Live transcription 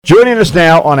Joining us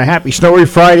now on a happy snowy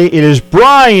Friday, it is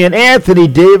Brian Anthony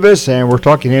Davis, and we're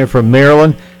talking here from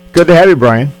Maryland. Good to have you,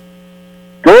 Brian.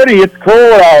 Gordy, it's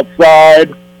cold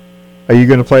outside. Are you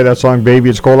going to play that song, Baby,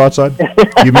 It's Cold Outside?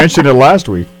 You mentioned it last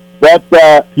week. That's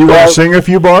You want to sing a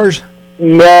few bars?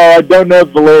 No, I don't know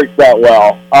the lyrics that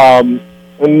well.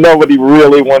 Nobody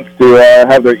really wants to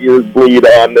have their ears bleed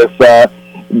on this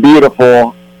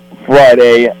beautiful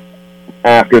Friday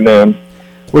afternoon.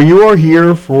 Well, you are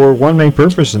here for one main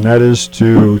purpose, and that is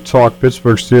to talk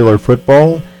Pittsburgh Steelers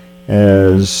football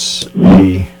as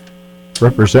the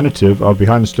representative of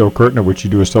Behind the Steel Curtain, of which you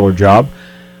do a stellar job.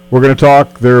 We're going to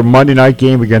talk their Monday night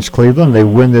game against Cleveland. They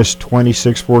win this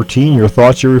 26-14. Your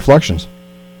thoughts, your reflections?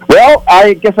 Well,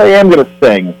 I guess I am going to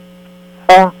sing.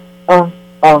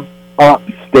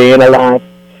 Staying alive,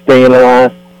 staying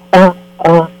alive,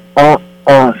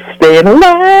 staying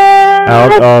alive.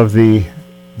 Out of the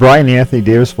Brian Anthony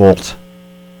Davis vault.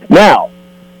 Now,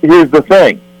 here's the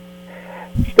thing.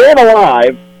 Staying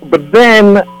alive, but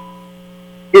then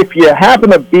if you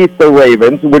happen to beat the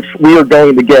Ravens, which we are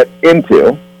going to get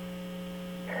into,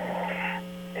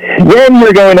 then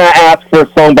you're going to ask for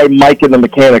a song by Mike and the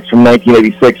Mechanics from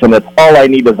 1986, and it's All I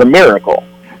Need Is a Miracle.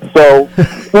 So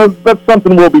that's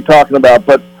something we'll be talking about.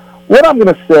 But what I'm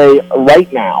going to say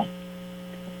right now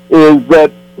is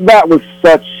that was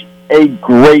such a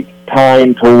great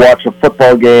time to watch a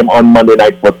football game on Monday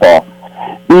Night Football.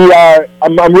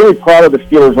 I'm really proud of the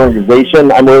Steelers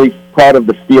organization. I'm really proud of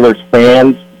the Steelers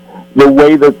fans. The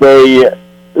way that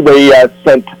they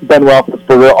sent Ben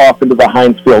Roethlisberger off into the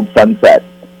Heinz Field sunset.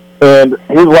 And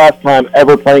his last time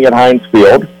ever playing at Heinz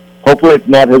Field. Hopefully it's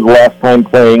not his last time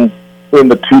playing in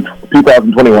the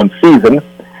 2021 season.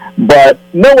 But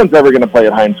no one's ever going to play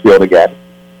at Heinz Field again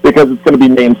because it's going to be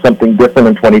named something different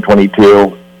in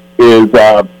 2022 is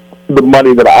the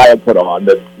money that I have put on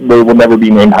that they will never be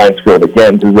named Heinz Field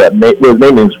again because those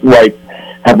naming rights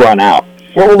have run out.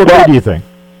 What will it be, do you think?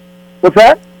 What's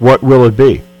that? What will it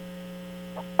be?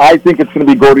 I think it's going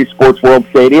to be Gordy Sports World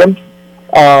Stadium,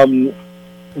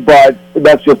 but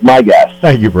that's just my guess.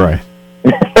 Thank you, Brian.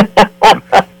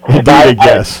 Indeed, a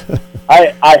guess.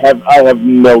 I have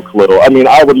no clue. I mean,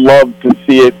 I would love to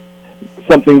see it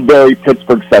something very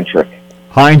Pittsburgh-centric.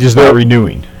 Heinz is not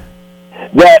renewing.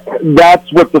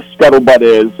 That's what the scuttlebutt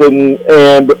is, and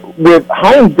with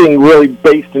Heinz being really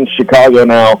based in Chicago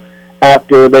now,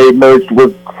 after they merged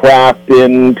with Kraft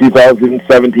in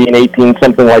 2017, 18,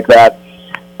 something like that,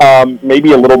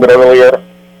 maybe a little bit earlier.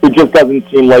 It just doesn't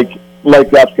seem like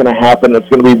that's going to happen. It's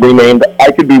going to be renamed.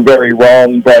 I could be very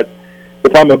wrong, but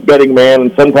if I'm a betting man,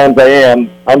 and sometimes I am,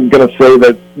 I'm going to say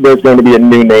that there's going to be a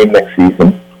new name next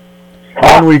season.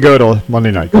 On we go to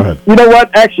Monday night. Go ahead. You know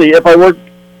what? Actually, if I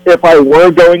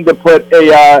were going to put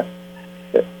a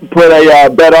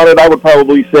bet on it, I would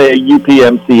probably say a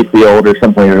UPMC field or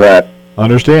something like that.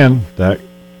 Understand. That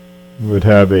would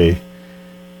have a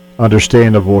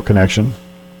understandable connection.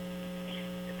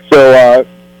 So,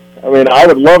 I mean, I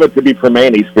would love it to be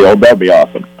Permanis Field. That'd be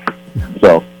awesome.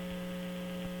 So,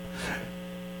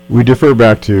 we defer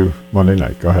back to Monday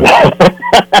night. Go ahead.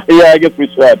 Yeah, I guess we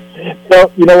should.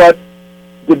 So, you know what?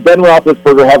 Did Ben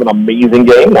Roethlisberger have an amazing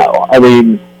game now? I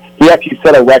mean, he actually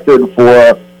set a record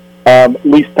for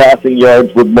least passing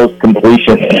yards with most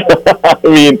completions. I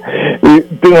mean, he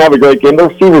didn't have a great game. The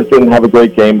receivers didn't have a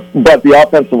great game, but the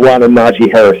offensive line of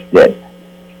Najee Harris did.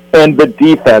 And the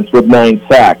defense with 9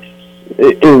 sacks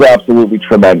is absolutely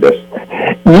tremendous.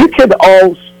 You could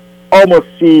almost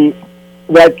see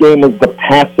that game as the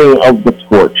passing of the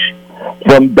torch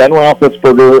from Ben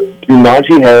Roethlisberger to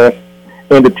Najee Harris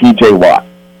and to T.J. Watt.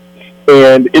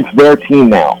 And it's their team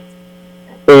now.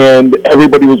 And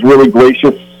everybody was really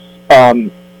gracious as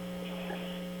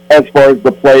far as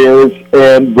the players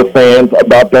and the fans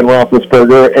about Ben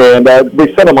Roethlisberger, and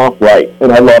they set him off right,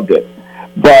 and I loved it.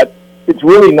 But it's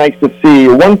really nice to see.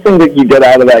 One thing that you get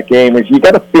out of that game is you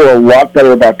got to feel a lot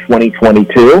better about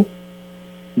 2022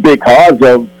 because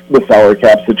of the salary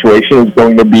cap situation is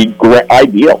going to be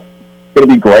ideal. It's going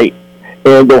to be great.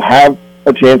 And they'll have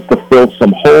a chance to fill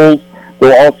some holes.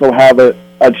 They'll also have a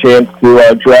chance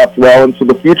to draft well, and so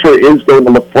the future is going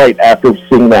to look bright after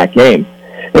seeing that game.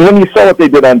 And when you saw what they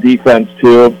did on defense,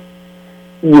 too,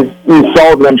 you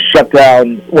saw them shut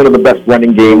down one of the best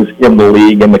running games in the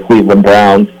league in the Cleveland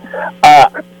Browns.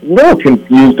 A little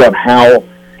confused on how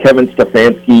Kevin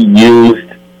Stefanski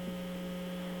used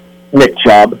Nick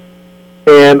Chubb,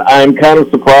 and I'm kind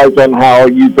of surprised on how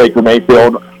he used Baker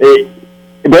Mayfield.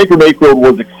 Baker Mayfield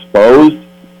was exposed.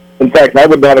 In fact, I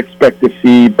would not expect to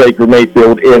see Baker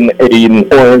Mayfield in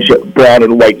an orange, brown,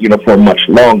 and white uniform much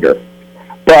longer.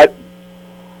 But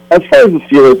as far as the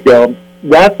Steelers go,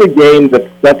 that's a game that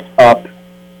sets up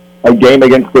a game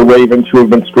against the Ravens, who have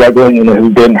been struggling and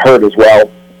who've been hurt as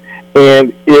well.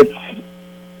 And it's,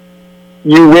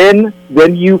 you win,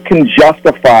 then you can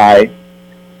justify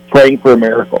praying for a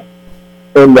miracle.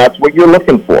 And that's what you're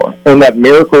looking for. And that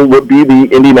miracle would be the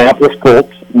Indianapolis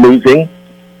Colts losing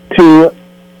to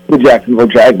the Jacksonville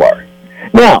Jaguars.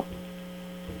 Now,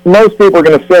 most people are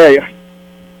going to say,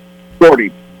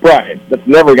 Gordy, Brian, that's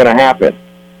never going to happen.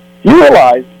 You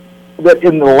realize that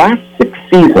in the last 6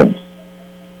 seasons,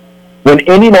 when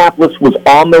Indianapolis was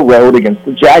on the road against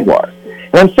the Jaguars,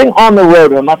 and I'm saying on the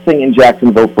road, and I'm not saying in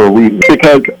Jacksonville for a reason,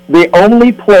 because they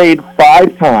only played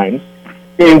 5 times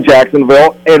in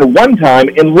Jacksonville and 1 time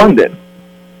in London.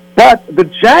 But the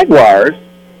Jaguars,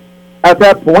 at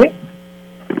that point,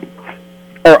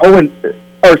 are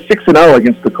 6-0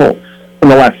 against the Colts in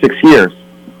the last 6 years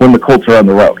when the Colts are on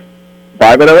the road.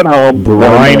 5-0 at home.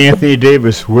 Brian Anthony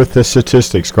Davis with the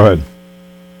statistics. Go ahead.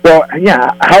 Well,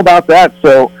 yeah, how about that?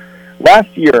 So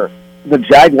last year, the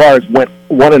Jaguars went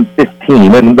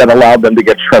 1-15, and that allowed them to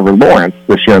get Trevor Lawrence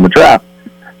this year in the draft.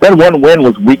 Then one win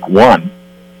was Week 1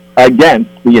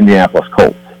 against the Indianapolis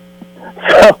Colts.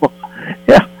 So,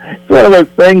 yeah, it's one of those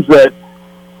things that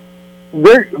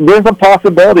there's a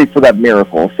possibility for that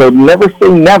miracle. So never say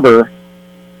never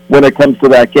when it comes to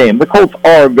that game. The Colts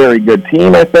are a very good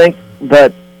team, I think,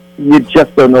 but you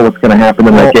just don't know what's going to happen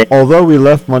in that game. Although we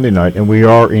left Monday night and we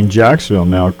are in Jacksonville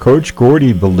now, Coach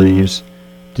Gordy believes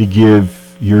to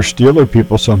give your Steeler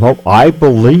people some hope. I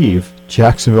believe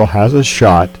Jacksonville has a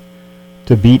shot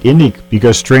to beat Indy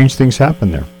because strange things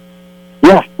happen there.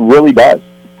 Yeah, really does.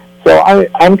 So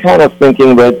I'm kind of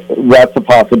thinking that that's a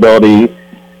possibility.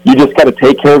 You just got to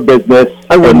take care of business.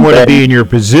 I wouldn't want to be in your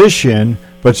position,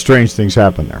 but strange things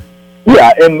happen there.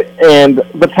 Yeah, and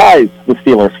the tie's the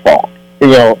Steelers' fault. You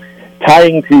know,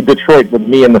 tying to Detroit with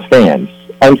me and the fans,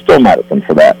 I'm still mad at them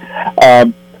for that.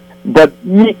 But,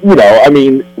 you know, I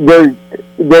mean,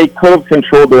 they could have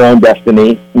controlled their own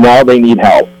destiny. Now they need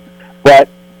help. But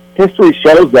history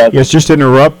shows us... Yes, just to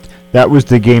interrupt, that was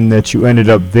the game that you ended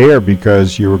up there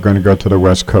because you were going to go to the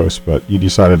West Coast, but you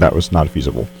decided that was not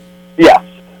feasible. Yes.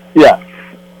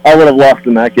 I would have lost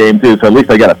in that game, too, so at least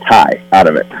I got a tie out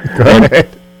of it.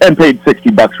 And paid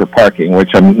 $60 for parking, which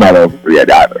I'm not over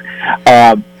yet either.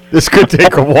 This could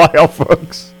take a while,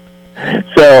 folks.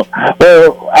 So,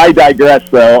 well, I digress,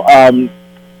 though.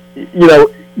 You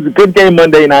know, it's a good game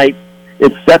Monday night.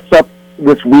 It sets up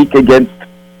this week against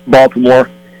Baltimore.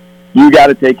 You got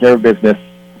to take care of business,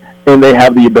 and they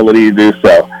have the ability to do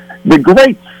so. The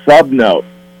great sub-note,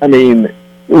 I mean,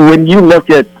 when you look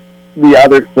at the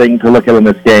other thing to look at in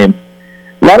this game,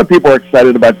 a lot of people are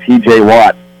excited about T.J.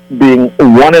 Watt being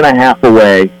 1.5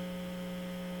 away,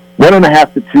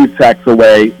 1.5 to 2 sacks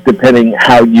away, depending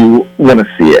how you want to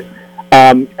see it.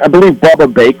 I believe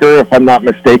Bubba Baker, if I'm not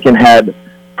mistaken, had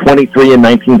 23 in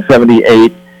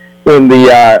 1978 in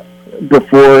the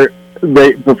before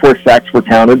sacks were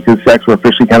counted, because sacks were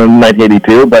officially counted in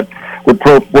 1982. But with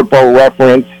Pro Football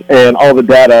Reference and all the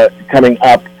data coming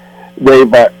up,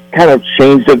 they've kind of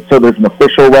changed it so there's an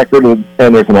official record and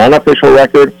there's an unofficial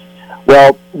record.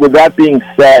 Well, with that being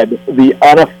said, the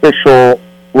unofficial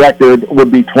record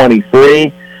would be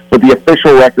 23, but the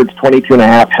official record's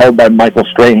 22.5, held by Michael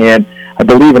Strahan, I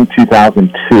believe in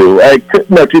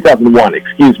 2001,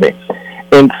 excuse me.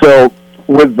 And so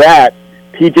with that,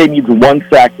 TJ needs 1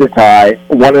 sack to tie,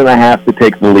 1.5 to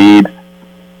take the lead,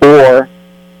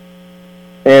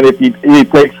 and if he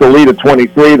takes the lead at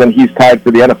 23, then he's tied for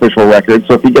the unofficial record.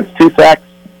 So if he gets 2 sacks,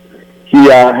 he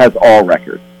has all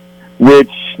records,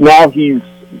 which now he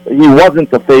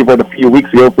wasn't the favorite a few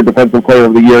weeks ago for Defensive Player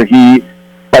of the Year.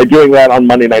 By doing that on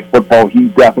Monday Night Football, he's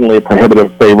definitely a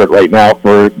prohibitive favorite right now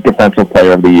for Defensive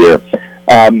Player of the Year.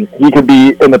 He could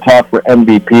be in the talk for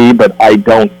MVP, but I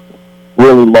don't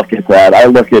really look at that. I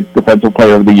look at Defensive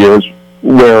Player of the Years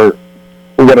when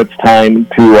it's time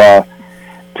to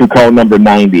call number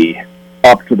 90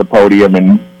 up to the podium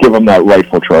and give him that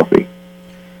rightful trophy.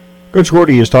 Coach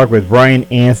Gordy is talking with Brian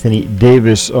Anthony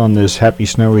Davis on this happy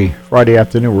snowy Friday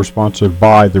afternoon. We're sponsored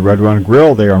by the Red Run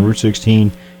Grill. They are on Route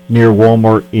 16 near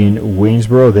Walmart in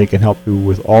Waynesboro. They can help you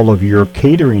with all of your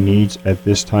catering needs at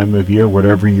this time of year,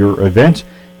 whatever your event.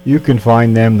 You can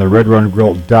find them,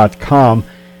 theredrungrill.com.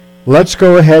 Let's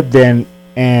go ahead then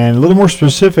and a little more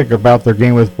specific about their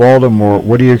game with Baltimore.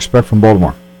 What do you expect from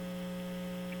Baltimore?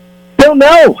 Don't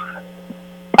know.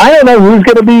 I don't know who's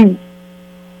going to be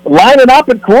lining up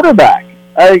at quarterback.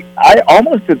 I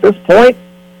almost at this point,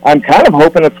 I'm kind of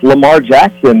hoping it's Lamar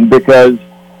Jackson, because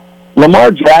Lamar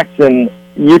Jackson,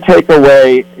 you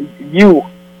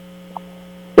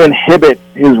inhibit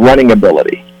his running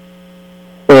ability.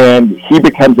 and he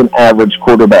becomes an average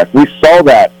quarterback. We saw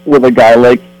that with a guy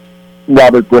like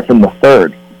Robert Griffin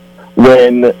III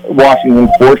when Washington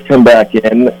forced him back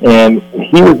in, and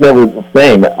he was never the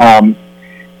same.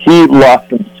 He lost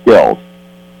some skills.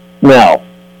 Now,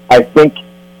 I think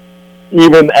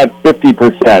even at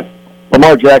 50%,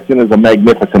 Lamar Jackson is a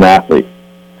magnificent athlete,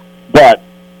 but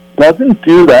doesn't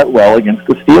do that well against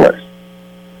the Steelers.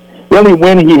 The only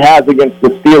win he has against the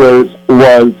Steelers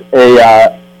was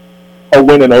a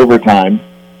win in overtime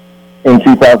in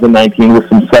 2019 with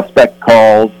some suspect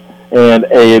calls and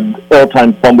an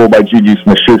all-time fumble by Juju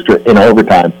Smith-Schuster in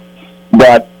overtime.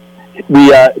 But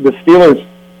the Steelers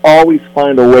always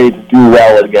find a way to do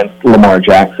well against Lamar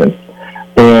Jackson.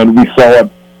 And we saw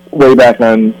it way back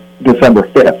on December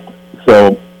 5th.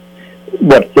 So,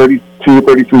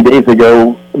 33 days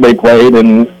ago they played,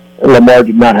 and Lamar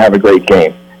did not have a great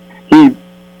game.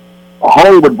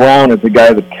 Hollywood Brown is a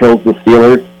guy that kills the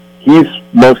Steelers. He's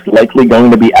most likely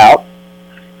going to be out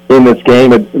in this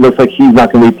game. It looks like he's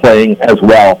not going to be playing as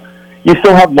well. You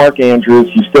still have Mark Andrews.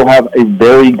 You still have a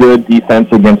very good defense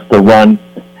against the run.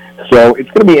 So it's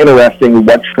going to be interesting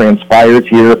what transpires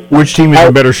here. Which team is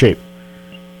in better shape?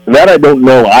 That I don't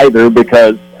know either,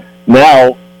 because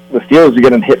now the Steelers are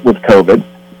getting hit with COVID.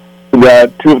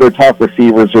 Two of their top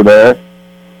receivers are there.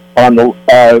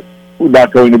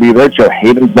 Not going to be there. Joe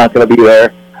Hayden's not going to be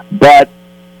there. But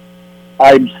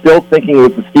I'm still thinking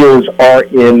that the Steelers are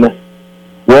in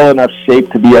well enough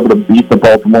shape to be able to beat the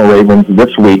Baltimore Ravens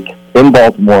this week in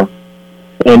Baltimore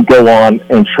and go on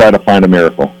and try to find a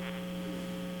miracle.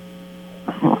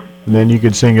 And then you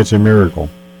could sing It's a Miracle.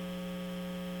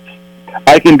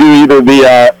 I can do either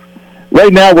the...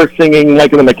 right now we're singing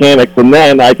Like in the Mechanics, and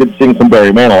then I could sing some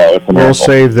Barry Manilow. It's a miracle. We'll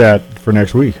save that for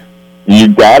next week. You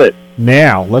got it.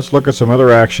 Now, let's look at some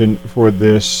other action for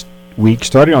this week.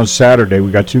 Starting on Saturday,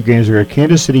 we got two games. We got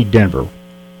Kansas City, Denver.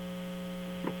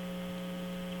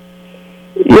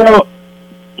 You know,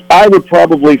 I would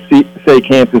probably say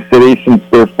Kansas City, since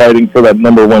they're fighting for that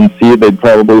number one seed. They'd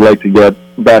probably like to get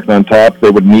back on top. They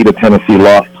would need a Tennessee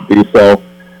loss to do so.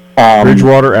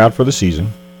 Bridgewater out for the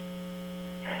season.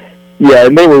 Yeah,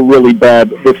 and they were really bad.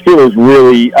 The Steelers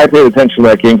really... I paid attention to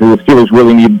that game because the Steelers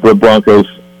really need the Broncos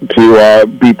to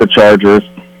beat the Chargers,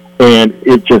 and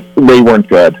they weren't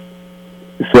good.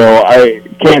 So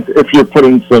if you're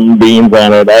putting some beans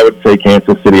on it, I would say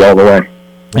Kansas City all the way.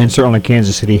 And certainly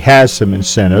Kansas City has some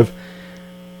incentive.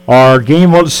 Our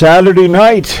game on Saturday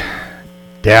night,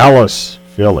 Dallas,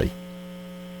 Philly.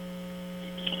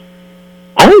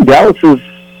 I think Dallas is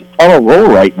on a roll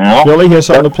right now. Philly has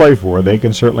something to play for. They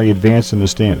can certainly advance in the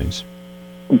standings.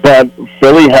 But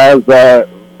Philly's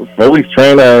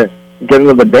trying to get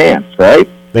into the dance, right?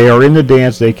 They are in the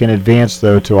dance. They can advance,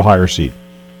 though, to a higher seed.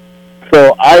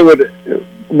 So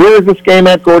where is this game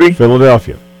at, Gordy?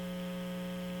 Philadelphia.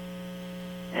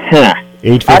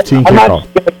 8:15 kickoff.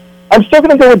 I'm still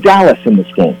going to go with Dallas in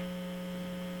this game.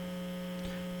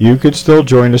 You could still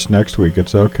join us next week.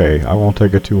 It's okay. I won't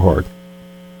take it too hard.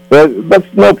 That's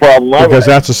no problem. Because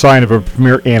that's a sign of a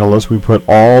premier analyst. We put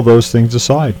all those things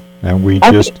aside, and we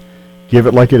just give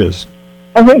it like it is.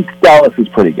 I think Dallas is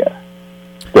pretty good.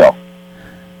 Still.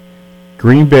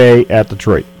 Green Bay at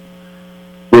Detroit.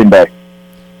 Green Bay.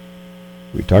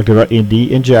 We talked about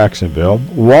Indy and Jacksonville.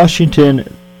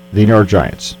 Washington, the New York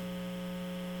Giants.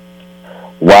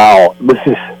 Wow.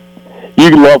 You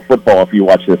love football if you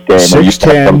watch this game.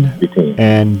 6-10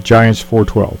 and Giants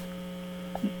 4-12.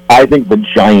 I think the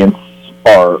Giants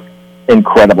are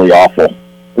incredibly awful.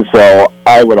 So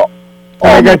I would...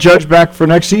 I got judged back for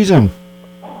next season.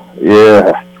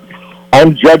 Yeah.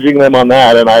 I'm judging them on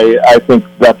that, and I think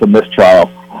that's a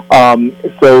mistrial.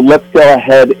 So let's go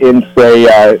ahead and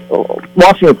say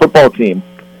Washington football team,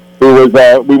 who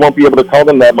was we won't be able to call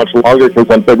them that much longer because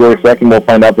on February 2nd we'll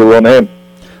find out their real name.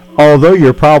 Although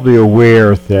you're probably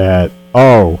aware that,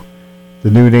 the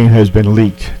new name has been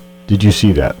leaked. Did you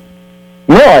see that?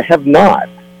 No, I have not.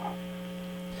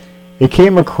 It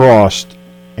came across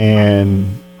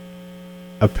and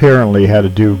apparently had to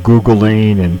do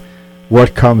Googling and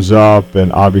what comes up,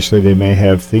 and obviously they may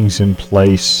have things in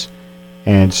place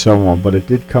and so on, but it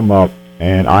did come up,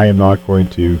 and I am not going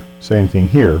to say anything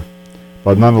here,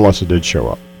 but nonetheless it did show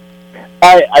up.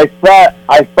 I thought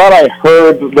I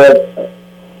heard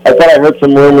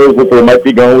some rumors that they might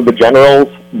be going with the Generals,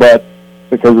 but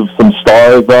because of some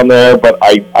stars on there, but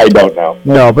I don't know.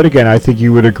 No, but again, I think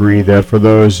you would agree that for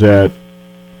those that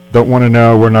don't want to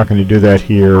know, we're not going to do that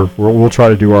here. We'll try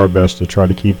to do our best to try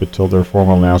to keep it till their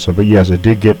formal announcement. But yes, it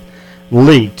did get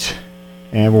leaked,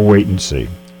 and we'll wait and see.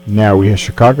 Now we have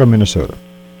Chicago, Minnesota.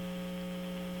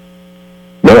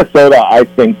 Minnesota, I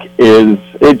think,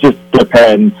 it just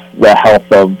depends the health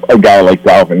of a guy like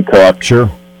Dalvin Cook. Sure.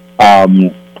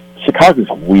 Chicago's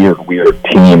a weird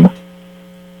team.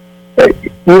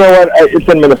 You know what? It's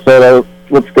in Minnesota.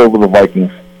 Let's go with the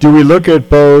Vikings. Do we look at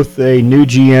both a new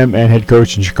GM and head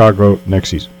coach in Chicago next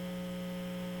season?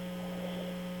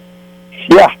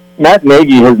 Yeah, Matt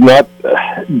Nagy has not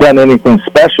done anything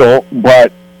special,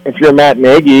 but if you're Matt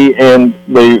Nagy and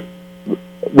you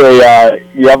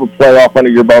have a playoff under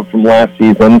your belt from last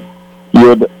season,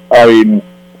 I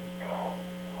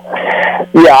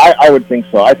would think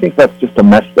so. I think that's just a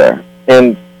mess there,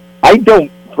 and I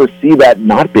don't foresee that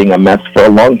not being a mess for a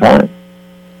long time.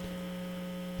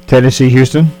 Tennessee,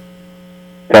 Houston?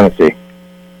 Tennessee.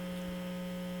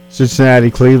 Cincinnati,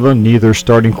 Cleveland, neither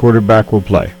starting quarterback will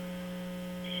play.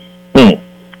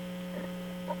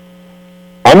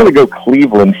 I'm going to go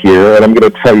Cleveland here, and I'm going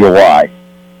to tell you why.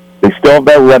 They still have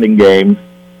that running game,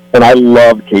 and I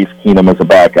love Case Keenum as a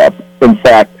backup. In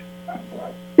fact,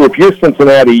 if you're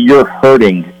Cincinnati, you're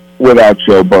hurting without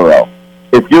Joe Burrow.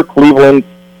 If you're Cleveland,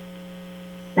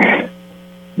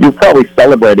 you're probably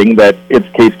celebrating that it's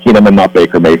Case Keenum and not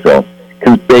Baker Mayfield,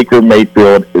 because Baker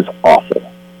Mayfield is awful.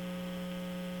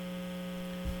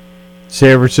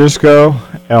 San Francisco,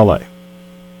 L.A.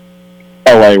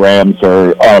 L.A. Rams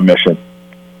are on a mission.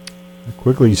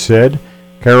 Quickly said,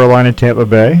 Carolina, Tampa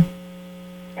Bay.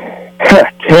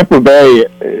 Tampa Bay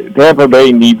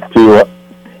needs to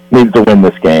win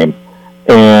this game,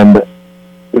 and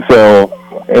so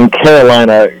in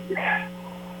Carolina,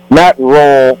 Matt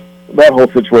Rule, that whole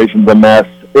situation's a mess.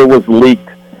 It was leaked.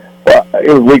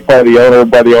 It was leaked by the owner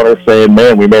saying,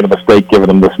 "Man, we made a mistake giving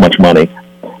them this much money,"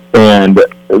 and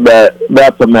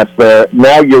that's a mess there.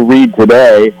 Now you read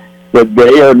today that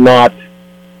they are not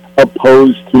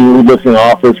opposed to listening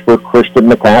offers for Christian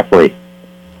McCaffrey.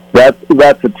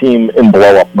 That's a team in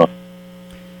blow-up mode.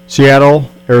 Seattle,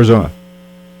 Arizona.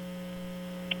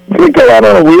 I'm going to go out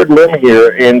on a weird limb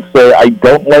here and say I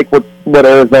don't like what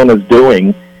Arizona's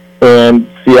doing, and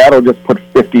Seattle just put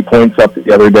 50 points up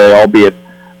the other day, albeit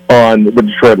on the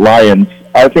Detroit Lions.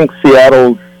 I think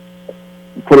Seattle's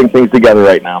putting things together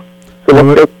right now. So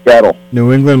let's go Seattle.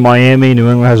 New England, Miami. New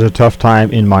England has a tough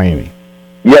time in Miami.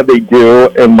 Yeah, they do,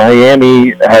 and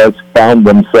Miami has found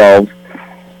themselves.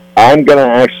 I'm going to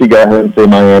actually go ahead and say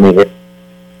Miami here.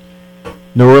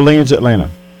 New Orleans, Atlanta.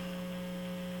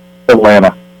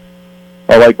 Atlanta.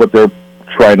 I like what they're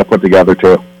trying to put together,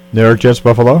 too. New York Jets,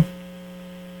 Buffalo.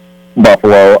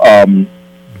 Buffalo.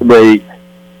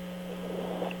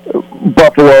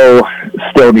 Buffalo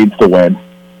still needs to win.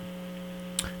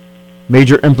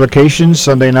 Major implications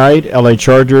Sunday night, LA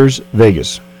Chargers,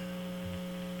 Vegas.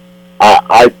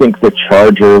 I think the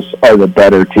Chargers are the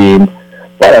better team,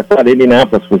 but I thought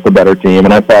Indianapolis was the better team,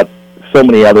 and I thought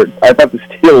the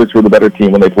Steelers were the better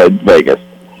team when they played Vegas.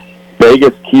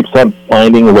 Vegas keeps on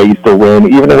finding ways to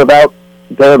win, even without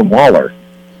Darren Waller.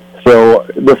 So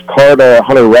this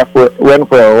Carter-Hunter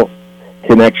Renfrow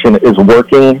connection is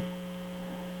working.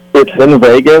 It's in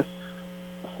Vegas,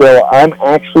 so I'm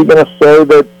actually going to say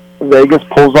that Vegas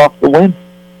pulls off the win.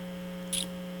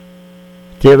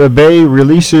 Tampa Bay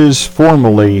releases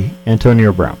formally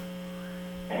Antonio Brown.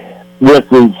 This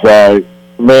is,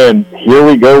 here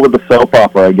we go with the soap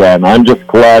opera again. I'm just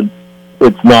glad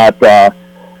it's not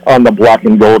on the Black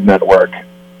and Gold network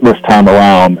this time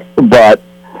around. But,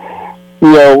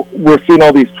 we're seeing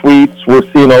all these tweets, we're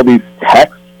seeing all these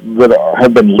texts that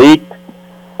have been leaked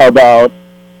about,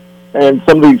 and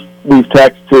some of these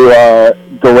texts to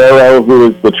Guerrero, who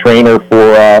is the trainer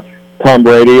for Tom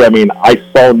Brady. I mean, I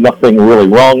saw nothing really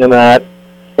wrong in that.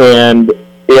 And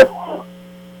if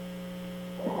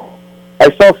I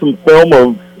saw some film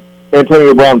of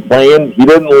Antonio Brown playing, he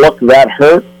didn't look that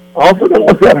hurt. Also didn't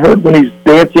look that hurt when he's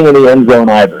dancing in the end zone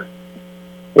either,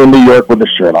 in New York with the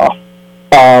shirt off,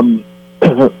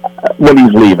 when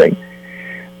he's leaving.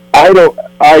 I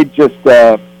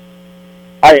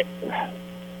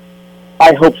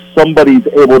hope somebody's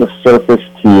able to surface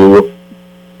to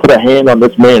put a hand on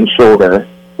this man's shoulder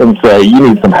and say, you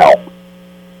need some help.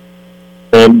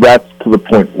 And that's to the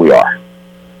point we are.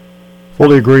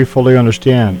 Fully agree, fully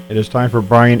understand. It is time for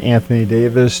Brian Anthony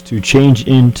Davis to change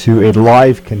into a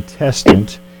live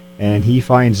contestant, and he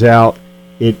finds out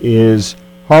it is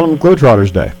Harlem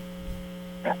Globetrotters Day.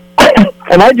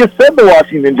 And I just said the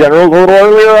Washington Generals a little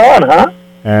earlier on, huh?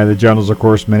 And the Generals, of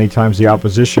course, many times the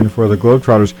opposition for the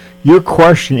Globetrotters. Your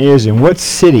question is, in what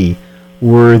city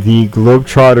were the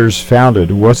Globetrotters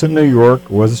founded? Was it New York?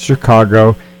 Was it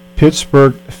Chicago?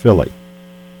 Pittsburgh? Philly?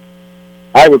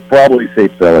 I would probably say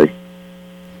Philly.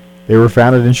 They were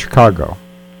founded in Chicago.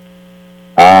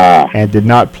 And did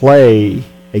not play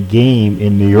a game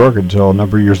in New York until a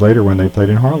number of years later when they played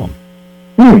in Harlem.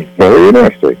 Very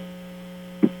interesting.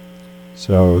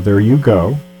 So there you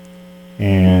go.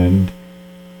 And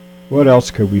what else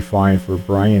could we find for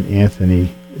Brian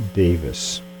Anthony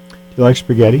Davis? Do you like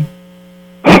spaghetti?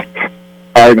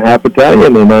 I'm half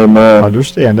Italian, and I'm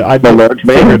Understand. I large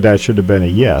man. figured that should have been a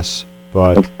yes,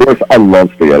 but Of course, I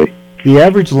love spaghetti. the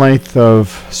average length of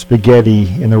spaghetti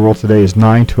in the world today is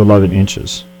 9 to 11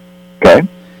 inches. Okay.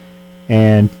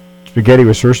 And spaghetti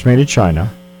was first made in China.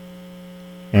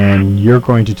 And you're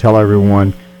going to tell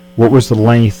everyone what was the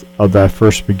length of that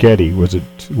first spaghetti. Was it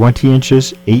 20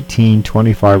 inches, 18,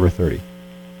 25, or 30?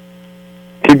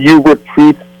 Could you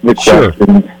repeat the Sure.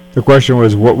 question? The question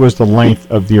was, what was the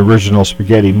length of the original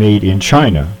spaghetti made in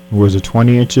China? Was it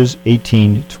 20 inches,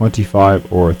 18,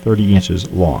 25, or 30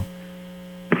 inches long?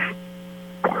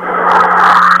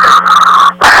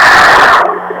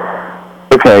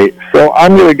 Okay, so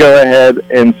I'm going to go ahead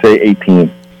and say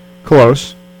 18.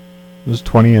 Close. It was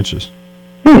 20 inches.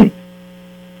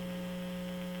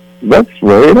 That's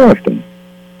very interesting.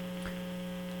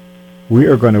 We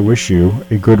are going to wish you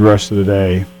a good rest of the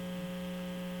day,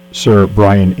 Sir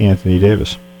Brian Anthony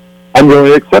Davis. I'm going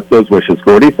to accept those wishes,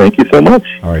 Gordy. Thank you so much.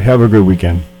 All right, have a good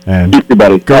weekend. And You too,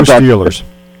 buddy. go I'll talk to you. Steelers.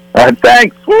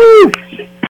 Thanks. Woo!